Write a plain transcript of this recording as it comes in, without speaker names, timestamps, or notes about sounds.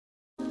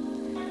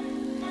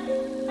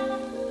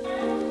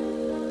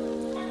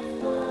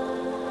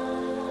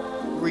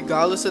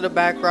Regardless of the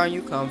background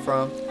you come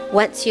from,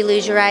 Once you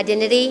lose your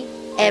identity,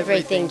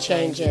 everything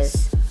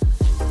changes.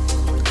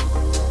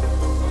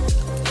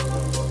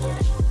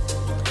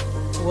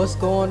 What's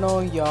going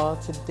on, y'all?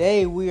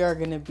 Today we are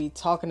going to be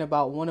talking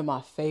about one of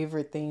my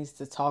favorite things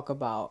to talk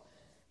about,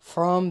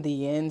 from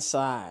the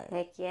inside.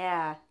 Heck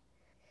yeah.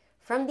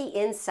 From the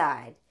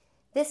inside.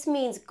 This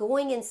means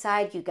going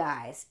inside, you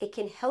guys. It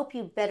can help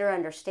you better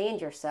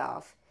understand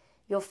yourself.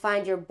 You'll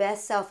find your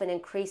best self and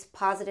increase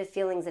positive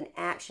feelings and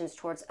actions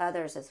towards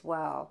others as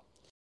well.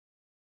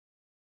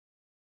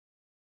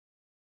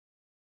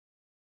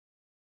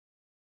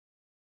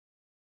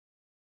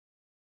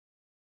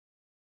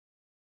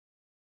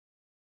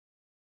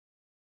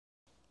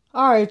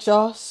 All right,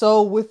 y'all.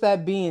 So with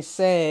that being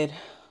said,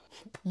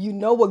 you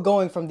know what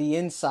going from the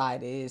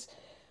inside is.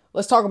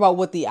 Let's talk about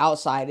what the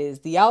outside is.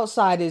 The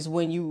outside is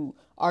when you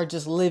are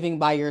just living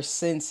by your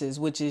senses,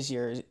 which is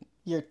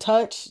your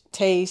touch,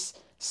 taste,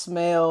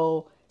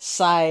 smell,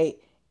 sight,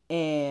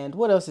 and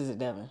what else is it,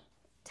 Devin?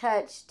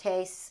 Touch,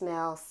 taste,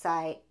 smell,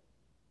 sight,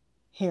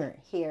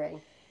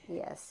 Hearing.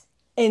 Yes.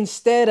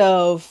 Instead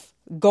of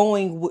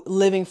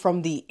living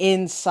from the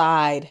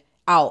inside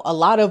out. A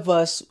lot of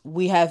us,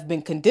 we have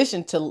been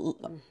conditioned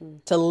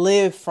to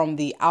live from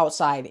the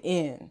outside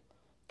in.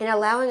 And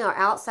allowing our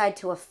outside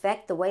to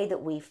affect the way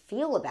that we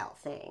feel about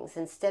things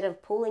instead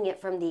of pulling it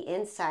from the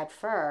inside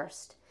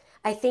first.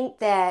 I think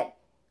that,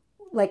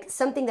 like,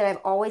 something that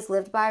I've always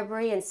lived by,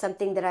 Brie, and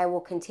something that I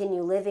will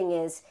continue living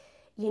is,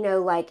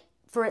 like,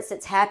 for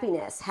instance,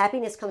 happiness.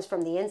 Happiness comes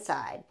from the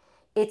inside.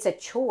 It's a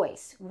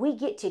choice. We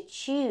get to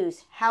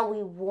choose how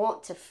we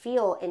want to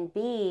feel and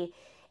be.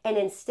 And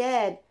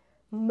instead,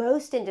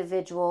 most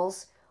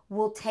individuals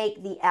will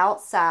take the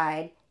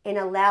outside and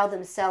allow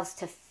themselves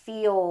to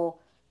feel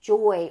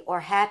joy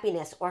or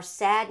happiness or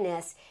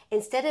sadness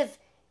instead of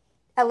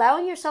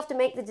allowing yourself to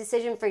make the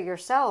decision for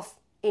yourself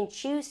and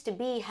choose to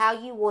be how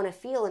you want to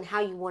feel and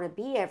how you want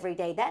to be every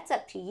day. That's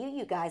up to you,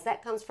 you guys.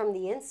 That comes from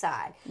the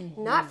inside,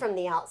 not from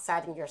the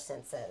outside in your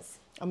senses.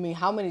 I mean,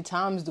 how many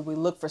times do we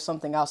look for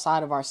something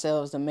outside of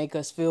ourselves to make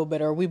us feel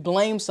better? Or we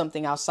blame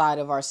something outside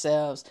of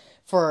ourselves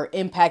for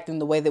impacting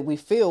the way that we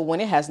feel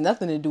when it has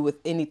nothing to do with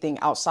anything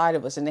outside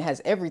of us. And it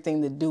has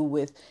everything to do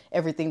with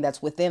everything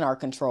that's within our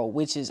control,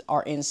 which is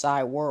our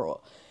inside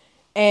world.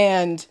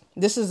 And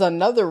this is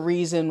another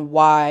reason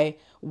why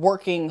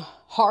working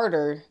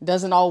harder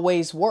doesn't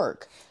always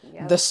work.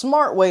 Yep. The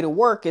smart way to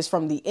work is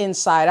from the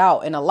inside out.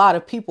 And a lot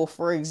of people,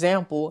 for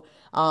example,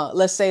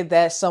 let's say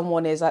that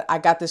someone is, I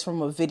got this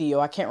from a video.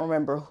 I can't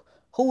remember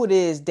who it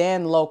is,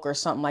 Dan Loke or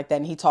something like that.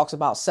 And he talks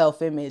about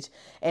self-image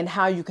and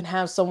how you can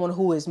have someone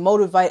who is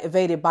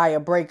motivated by a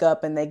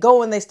breakup and they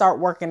go and they start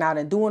working out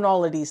and doing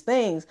all of these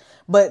things,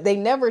 but they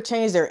never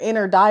change their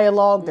inner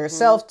dialogue, their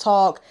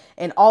self-talk,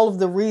 and all of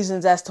the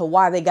reasons as to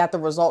why they got the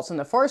results in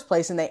the first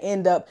place. And they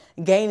end up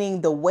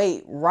gaining the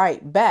weight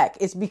right back.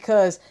 It's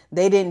because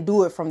they didn't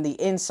do it from the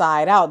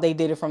inside out. They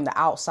did it from the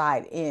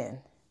outside in.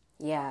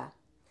 Yeah,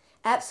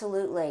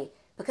 absolutely.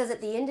 Because at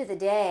the end of the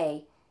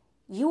day,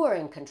 you are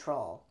in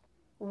control.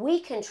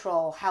 We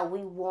control how we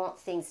want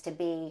things to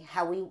be,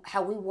 how we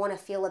want to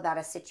feel about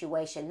a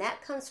situation.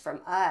 That comes from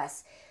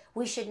us.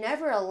 We should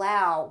never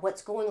allow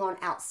what's going on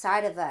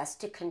outside of us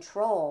to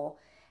control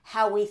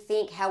how we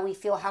think, how we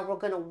feel, how we're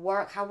going to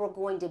work, how we're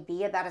going to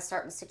be about a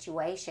certain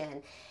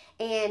situation.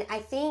 And I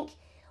think,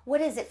 what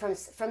is it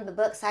from the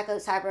book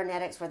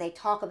Psycho-Cybernetics, where they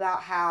talk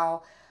about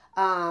how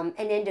an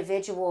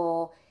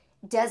individual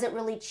doesn't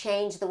really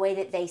change the way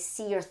that they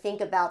see or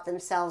think about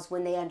themselves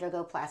when they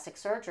undergo plastic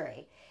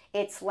surgery.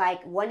 It's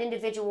like one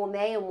individual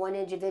may and one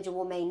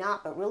individual may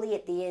not, but really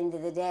at the end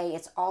of the day,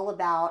 it's all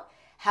about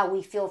how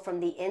we feel from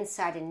the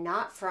inside and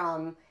not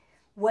from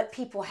what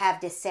people have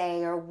to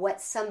say or what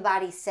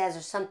somebody says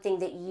or something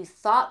that you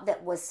thought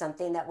that was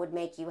something that would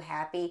make you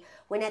happy,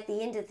 when at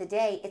the end of the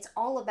day, it's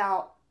all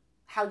about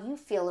how you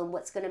feel and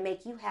what's going to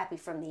make you happy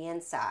from the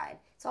inside.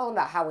 It's all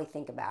about how we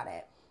think about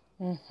it.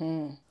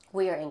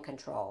 We are in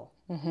control,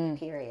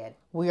 period.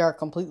 We are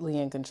completely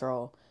in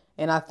control.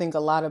 And I think a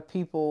lot of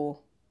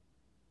people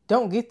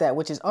don't get that,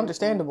 which is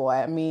understandable.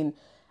 I mean,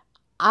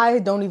 I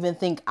don't even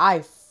think I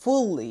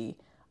fully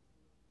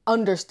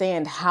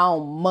understand how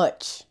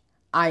much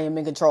I am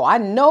in control. I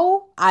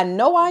know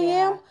I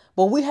am,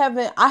 but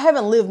I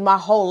haven't lived my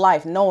whole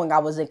life knowing I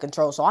was in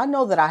control. So I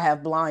know that I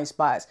have blind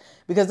spots,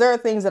 because there are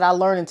things that I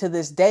learned to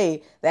this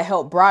day that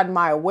help broaden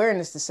my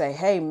awareness to say,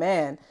 hey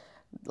man,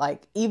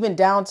 like, even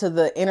down to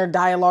the inner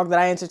dialogue that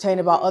I entertain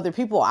about other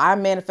people, I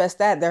manifest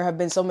that. There have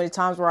been so many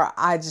times where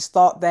I just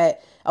thought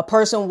that a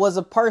person was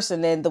a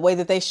person and the way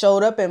that they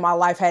showed up in my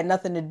life had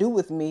nothing to do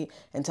with me,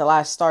 until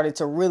I started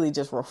to really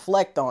just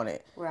reflect on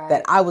it. Right.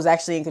 That I was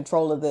actually in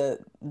control of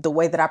the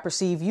way that I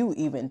perceive you,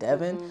 even,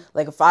 Devin.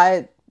 Like, if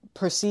I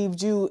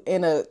perceived you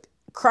in a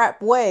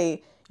crap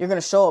way, you're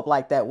going to show up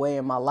like that way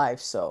in my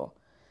life. So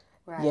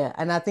Right. Yeah,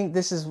 and I think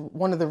this is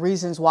one of the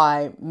reasons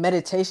why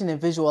meditation and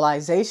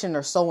visualization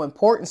are so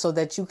important, so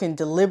that you can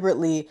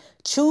deliberately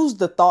choose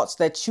the thoughts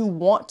that you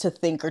want to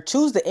think, or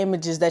choose the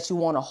images that you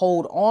want to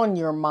hold on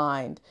your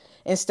mind,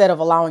 instead of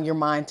allowing your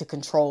mind to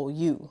control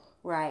you.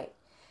 Right.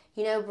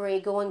 You know, Bree,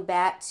 going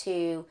back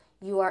to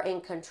you are in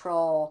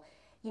control,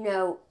 you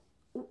know,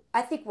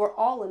 I think we're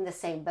all in the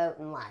same boat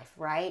in life,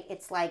 right?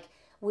 It's like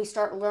we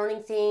start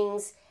learning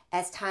things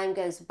as time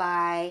goes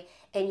by,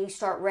 and you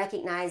start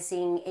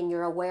recognizing, and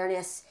your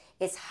awareness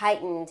is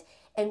heightened.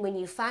 And when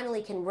you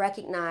finally can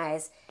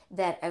recognize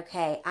that,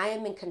 okay, I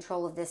am in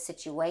control of this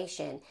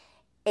situation,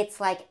 it's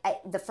like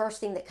the first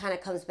thing that kind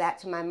of comes back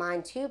to my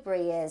mind too,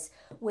 Brie, is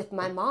with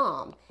my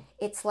mom.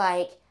 It's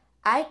like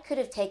I could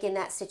have taken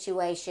that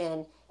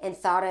situation and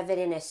thought of it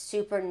in a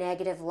super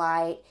negative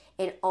light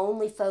and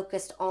only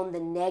focused on the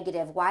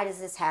negative. Why does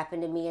this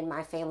happen to me and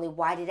my family?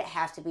 Why did it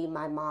have to be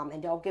my mom?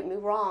 And don't get me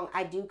wrong,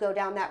 I do go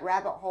down that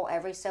rabbit hole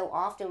every so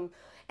often,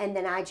 and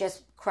then I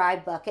just cry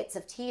buckets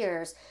of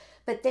tears.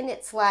 But then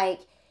it's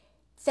like,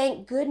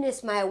 thank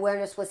goodness my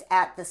awareness was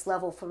at this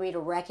level for me to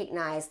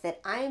recognize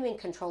that I am in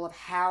control of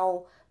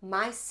how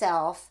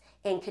myself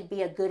and could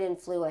be a good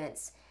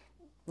influence.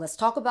 Let's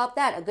talk about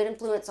that. A good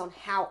influence on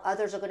how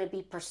others are going to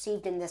be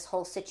perceived in this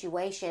whole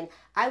situation.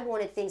 I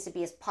wanted things to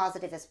be as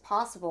positive as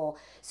possible.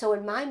 So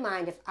in my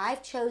mind, if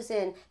I've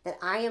chosen that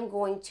I am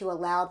going to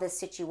allow this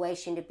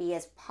situation to be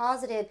as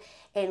positive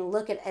and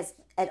look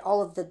at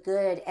all of the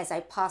good as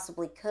I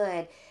possibly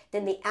could,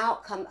 then the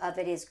outcome of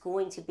it is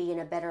going to be in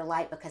a better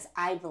light, because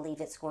I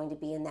believe it's going to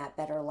be in that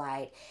better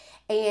light.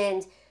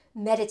 And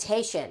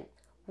meditation.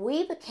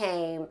 We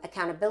became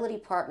accountability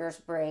partners,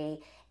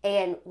 Bree,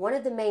 and one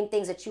of the main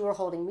things that you were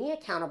holding me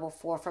accountable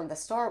for from the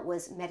start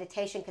was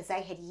meditation, because I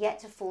had yet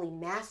to fully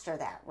master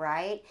that,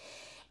 right?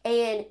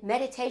 And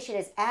meditation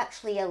has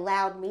actually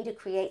allowed me to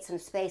create some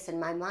space in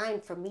my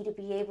mind for me to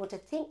be able to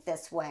think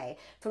this way,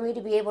 for me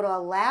to be able to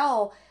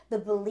allow the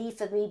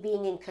belief of me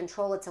being in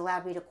control. It's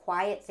allowed me to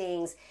quiet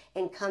things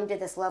and come to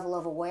this level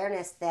of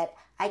awareness that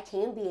I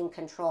can be in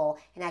control,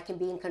 and I can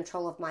be in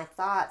control of my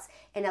thoughts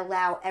and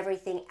allow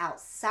everything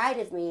outside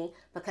of me,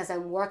 because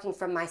I'm working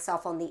from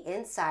myself on the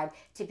inside,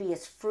 to be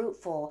as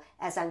fruitful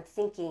as I'm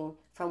thinking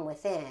from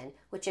within,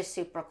 which is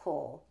super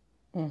cool.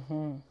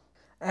 Mm-hmm.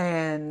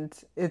 And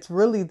it's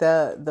really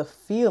the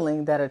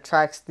feeling that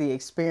attracts the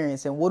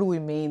experience. And what do we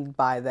mean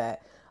by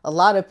that? A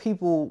lot of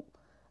people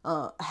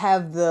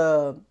have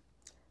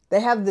they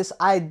have this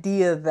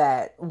idea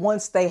that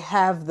once they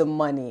have the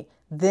money,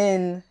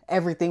 then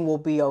everything will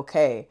be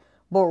okay.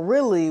 But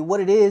really, what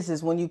it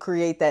is when you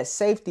create that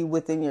safety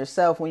within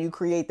yourself, when you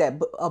create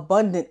that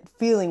abundant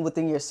feeling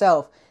within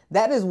yourself,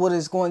 that is what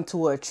is going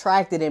to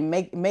attract it and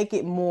make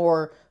it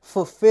more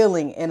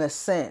fulfilling in a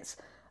sense.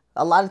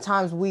 A lot of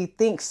times we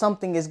think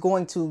something is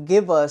going to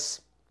give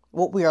us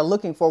what we are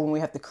looking for, when we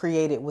have to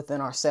create it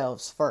within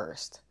ourselves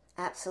first.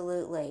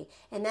 Absolutely.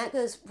 And that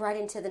goes right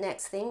into the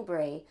next thing,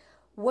 Bree.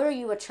 What are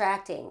you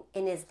attracting?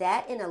 And is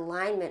that in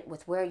alignment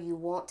with where you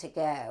want to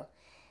go?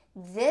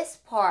 This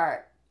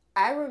part,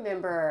 I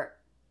remember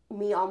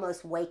me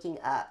almost waking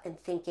up and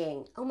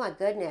thinking, oh my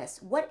goodness,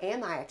 what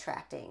am I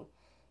attracting?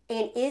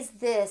 And is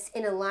this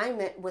in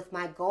alignment with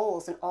my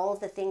goals and all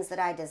of the things that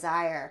I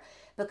desire?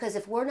 Because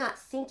if we're not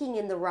thinking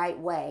in the right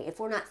way, if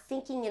we're not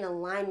thinking in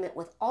alignment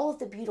with all of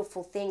the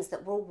beautiful things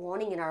that we're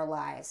wanting in our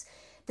lives,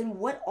 then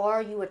what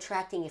are you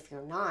attracting if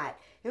you're not?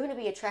 You're going to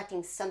be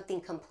attracting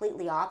something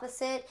completely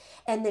opposite,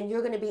 and then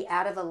you're going to be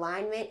out of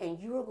alignment, and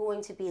you're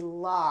going to be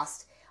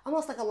lost,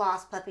 almost like a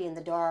lost puppy in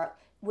the dark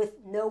with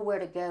nowhere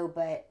to go,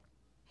 but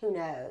who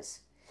knows?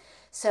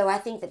 So I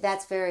think that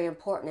that's very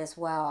important as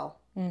well.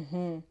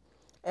 Mm-hmm.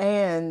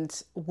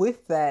 And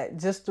with that,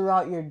 just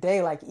throughout your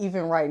day, like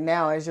even right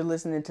now, as you're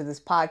listening to this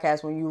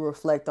podcast, when you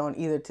reflect on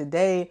either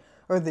today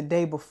or the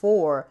day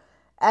before,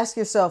 ask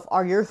yourself,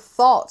 are your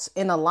thoughts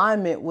in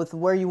alignment with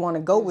where you want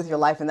to go with your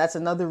life? And that's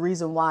another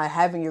reason why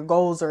having your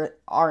goals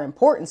are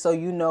important, so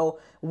you know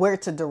where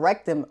to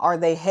direct them. Are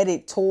they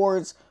headed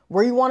towards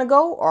where you want to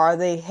go, or are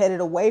they headed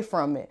away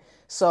from it?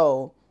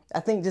 So I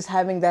think just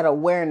having that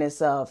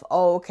awareness of,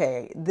 oh,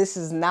 okay, this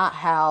is not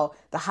how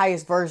the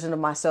highest version of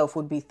myself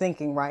would be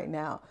thinking right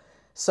now.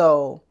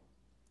 So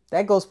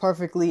that goes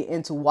perfectly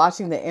into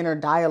watching the inner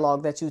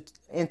dialogue that you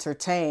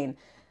entertain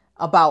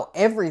about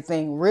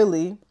everything,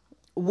 really.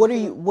 What are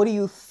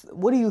you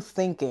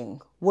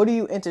thinking? What are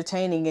you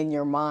entertaining in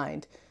your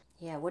mind?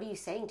 Yeah, what are you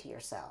saying to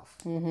yourself?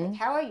 Like,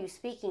 how are you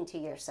speaking to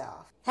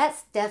yourself?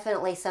 That's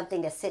definitely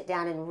something to sit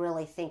down and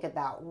really think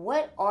about.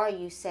 What are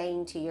you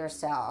saying to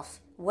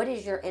yourself? What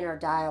is your inner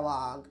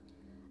dialogue?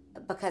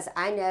 Because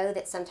I know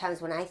that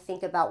sometimes when I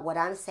think about what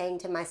I'm saying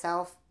to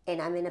myself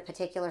and I'm in a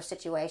particular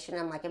situation,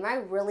 I'm like, am I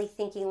really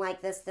thinking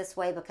like this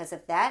way? Because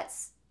if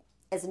that's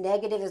as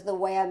negative as the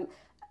way I'm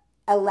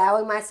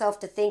allowing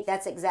myself to think,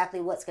 that's exactly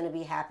what's going to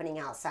be happening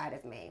outside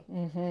of me.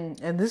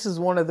 Mm-hmm. And this is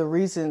one of the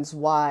reasons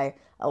why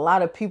a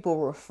lot of people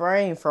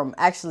refrain from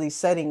actually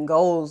setting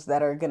goals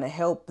that are going to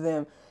help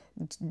them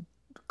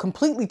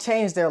completely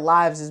change their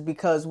lives, is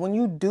because when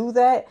you do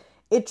that,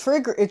 it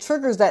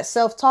triggers that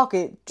self-talk.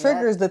 It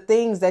triggers the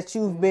things that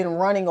you've been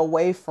running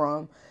away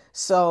from.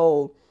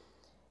 So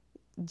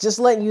just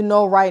letting you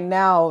know right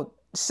now,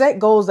 set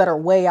goals that are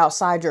way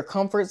outside your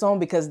comfort zone,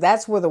 because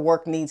that's where the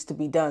work needs to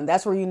be done.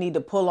 That's where you need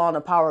to pull on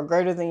a power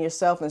greater than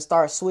yourself and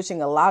start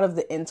switching a lot of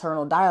the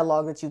internal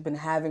dialogue that you've been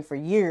having for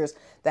years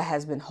that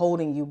has been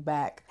holding you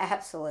back.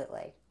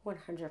 Absolutely.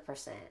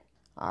 100%.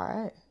 All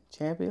right.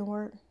 Champion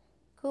work.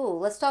 Cool.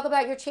 Let's talk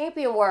about your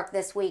champion work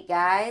this week,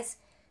 guys.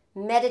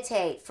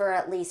 Meditate for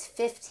at least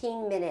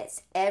 15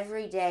 minutes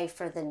every day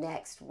for the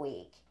next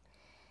week.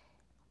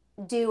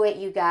 Do it,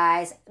 you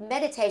guys.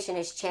 Meditation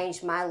has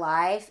changed my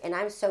life, and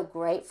I'm so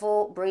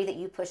grateful, Bree, that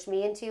you pushed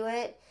me into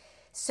it.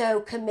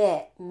 So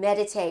commit,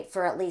 meditate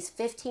for at least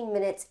 15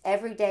 minutes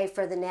every day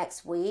for the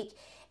next week,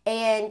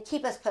 and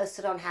keep us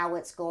posted on how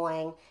it's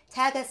going.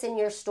 Tag us in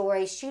your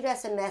stories. Shoot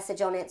us a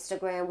message on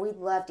Instagram. We'd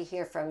love to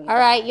hear from you. All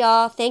right,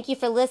 y'all. Thank you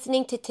for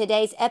listening to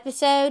today's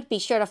episode. Be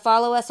sure to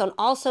follow us on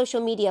all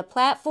social media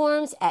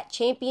platforms at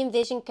Champion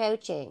Vision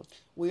Coaching.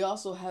 We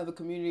also have a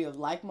community of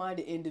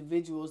like-minded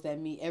individuals that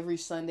meet every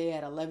Sunday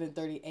at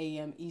 11:30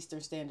 a.m. Eastern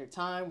Standard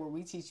Time, where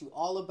we teach you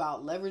all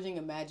about leveraging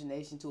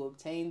imagination to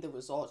obtain the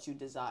results you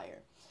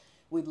desire.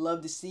 We'd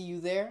love to see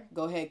you there.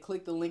 Go ahead,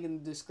 click the link in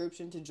the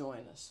description to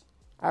join us.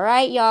 All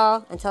right,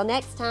 y'all. Until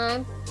next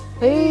time.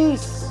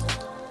 Peace.